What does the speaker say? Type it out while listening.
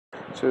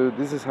So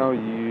this is how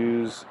you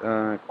use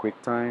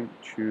QuickTime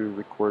to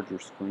record your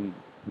screen.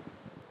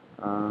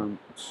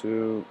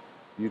 So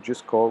you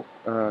just call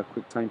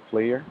QuickTime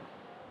Player,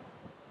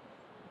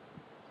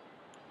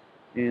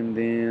 and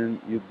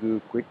then you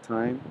do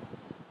QuickTime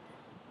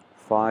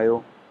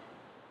File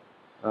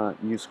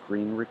New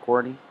Screen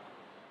Recording.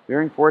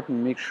 Very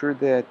important. Make sure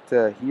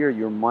that here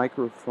your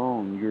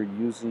microphone, you're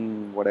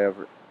using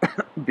whatever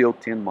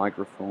built-in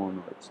microphone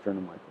or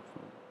external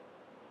microphone.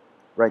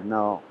 Right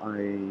now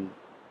I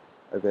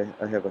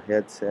have a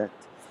headset.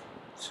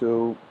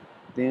 So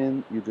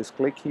then you just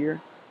click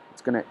here.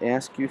 It's going to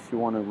ask you if you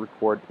want to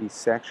record a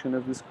section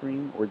of the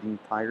screen or the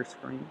entire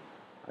screen.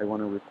 I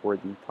want to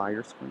record the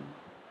entire screen.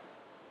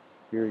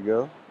 Here you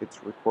go.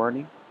 It's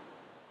recording.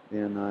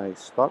 Then I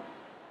stop.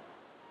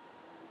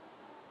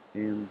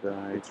 And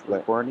it's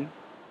recording.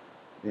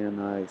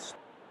 Then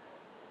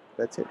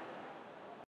that's it.